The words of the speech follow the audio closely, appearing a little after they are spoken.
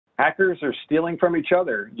Hackers are stealing from each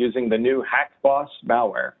other using the new HackBoss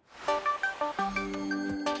malware.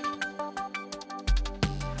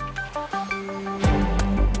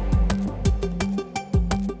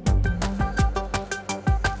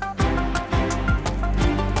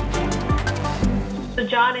 So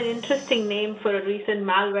John, an interesting name for a recent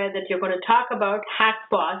malware that you're going to talk about,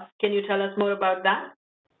 HackBoss. Can you tell us more about that?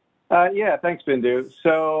 Yeah, thanks, Bindu.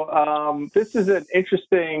 So this is an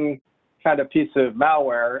interesting kind of piece of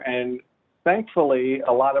malware, and thankfully,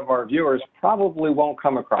 a lot of our viewers probably won't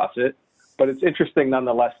come across it, but it's interesting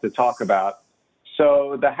nonetheless to talk about.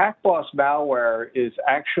 So the HackBoss malware is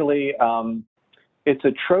actually, it's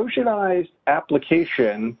a Trojanized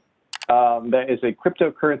application that is a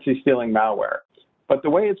cryptocurrency stealing malware. But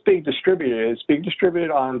the way it's being distributed is being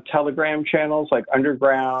distributed on Telegram channels, like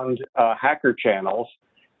underground hacker channels.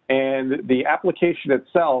 And the application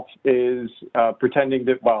itself is pretending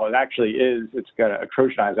that, well, it actually is, it's got a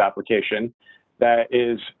Trojanized application that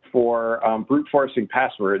is for brute forcing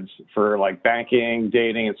passwords for like banking,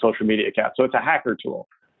 dating, and social media accounts. So it's a hacker tool.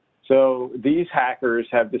 So these hackers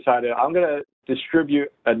have decided, I'm going to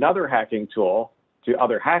distribute another hacking tool to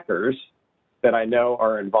other hackers that I know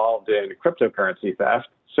are involved in cryptocurrency theft.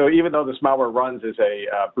 So even though this malware runs as a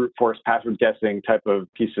brute force password guessing type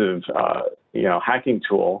of piece of hacking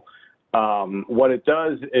tool, what it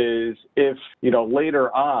does is if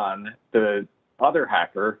later on the other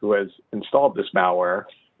hacker who has installed this malware,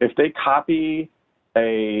 if they copy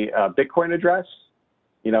a Bitcoin address,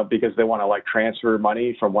 because they want to like transfer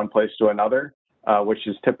money from one place to another, which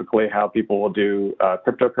is typically how people will do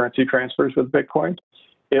cryptocurrency transfers with Bitcoin.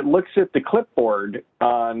 It looks at the clipboard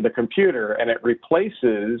on the computer and it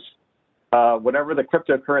replaces whatever the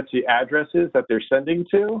cryptocurrency address is that they're sending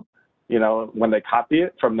to, when they copy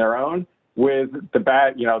it from their own, with the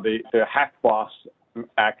HackBoss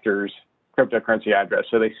actors' cryptocurrency address.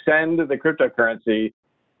 So they send the cryptocurrency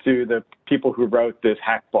to the people who wrote this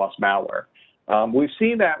HackBoss malware. We've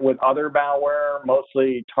seen that with other malware,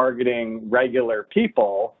 mostly targeting regular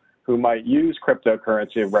people who might use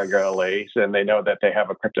cryptocurrency regularly, and they know that they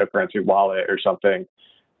have a cryptocurrency wallet or something,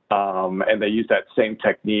 and they use that same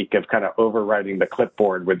technique of kind of overwriting the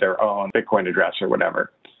clipboard with their own Bitcoin address or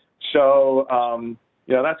whatever. So,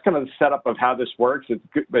 that's kind of the setup of how this works.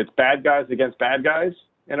 It's bad guys against bad guys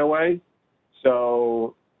in a way.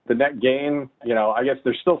 So the net gain, I guess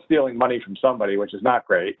they're still stealing money from somebody, which is not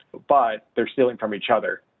great, but they're stealing from each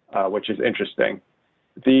other, which is interesting.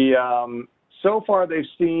 So far, they've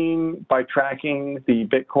seen, by tracking the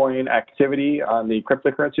Bitcoin activity on the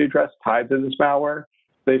cryptocurrency address tied to this malware,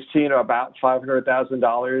 they've seen about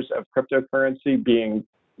 $500,000 of cryptocurrency being,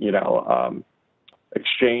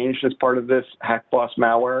 exchanged as part of this HackBoss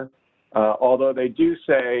malware. Although they do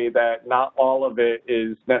say that not all of it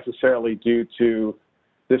is necessarily due to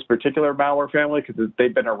this particular malware family, because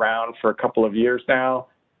they've been around for a couple of years now,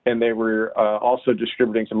 and they were also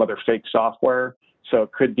distributing some other fake software. So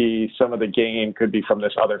it could be some of the gain could be from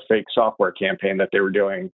this other fake software campaign that they were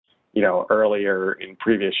doing, earlier in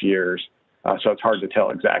previous years. So it's hard to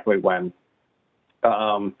tell exactly when.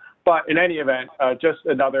 But in any event, just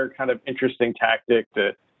another kind of interesting tactic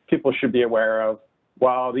that people should be aware of.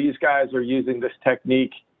 While these guys are using this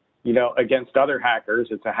technique, against other hackers,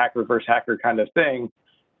 it's a hacker versus hacker kind of thing.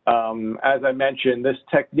 As I mentioned, this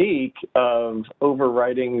technique of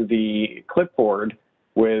overwriting the clipboard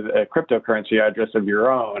with a cryptocurrency address of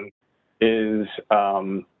your own is,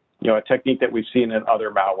 a technique that we've seen in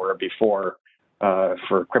other malware before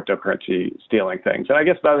for cryptocurrency stealing things. And I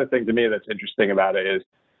guess the other thing to me that's interesting about it is,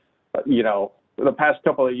 the past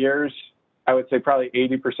couple of years, I would say probably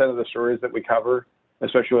 80% of the stories that we cover,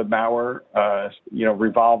 especially with malware,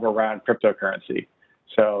 revolve around cryptocurrency.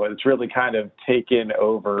 So it's really kind of taken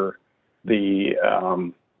over the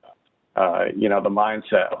the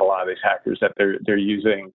mindset of a lot of these hackers that they're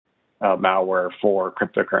using malware for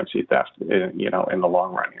cryptocurrency theft, in the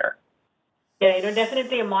long run here. Yeah,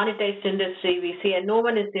 definitely a monetized industry we see, and no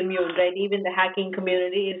one is immune, right? Even the hacking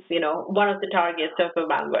community is, one of the targets of a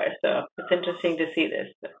malware. So it's interesting to see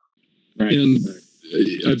this. Right. And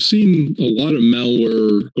I've seen a lot of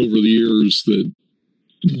malware over the years that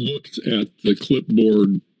looked at the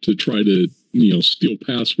clipboard to try to, steal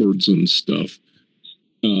passwords and stuff.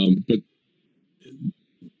 But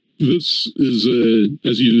this is,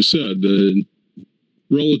 as you said, a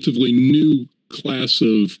relatively new class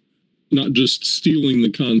of not just stealing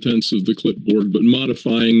the contents of the clipboard, but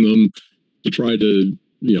modifying them to try to,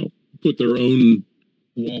 put their own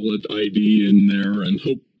wallet ID in there and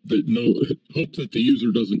hope that the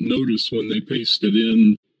user doesn't notice when they paste it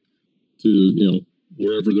in to,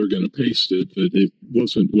 wherever they're going to paste it, that it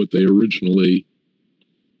wasn't what they originally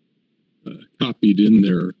copied in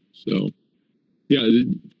there. So, yeah,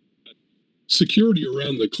 security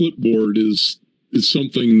around the clipboard is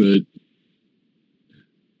something that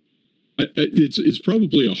it's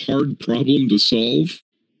probably a hard problem to solve,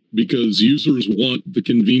 because users want the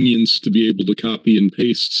convenience to be able to copy and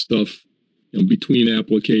paste stuff, between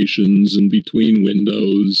applications and between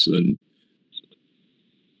windows. And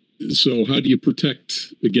so how do you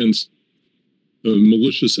protect against a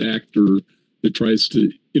malicious actor that tries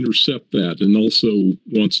to intercept that and also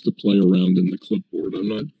wants to play around in the clipboard? I'm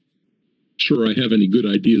not sure I have any good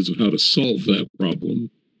ideas of how to solve that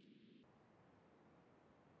problem.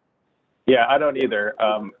 Yeah, I don't either.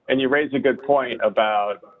 And you raise a good point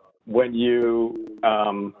about when you're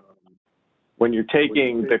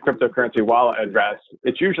taking the cryptocurrency wallet address,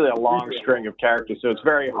 it's usually a long string of characters. So it's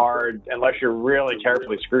very hard, unless you're really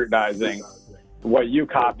carefully scrutinizing what you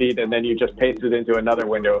copied and then you just paste it into another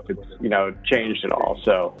window if it's, changed at all.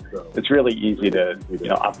 So it's really easy to,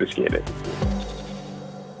 obfuscate it.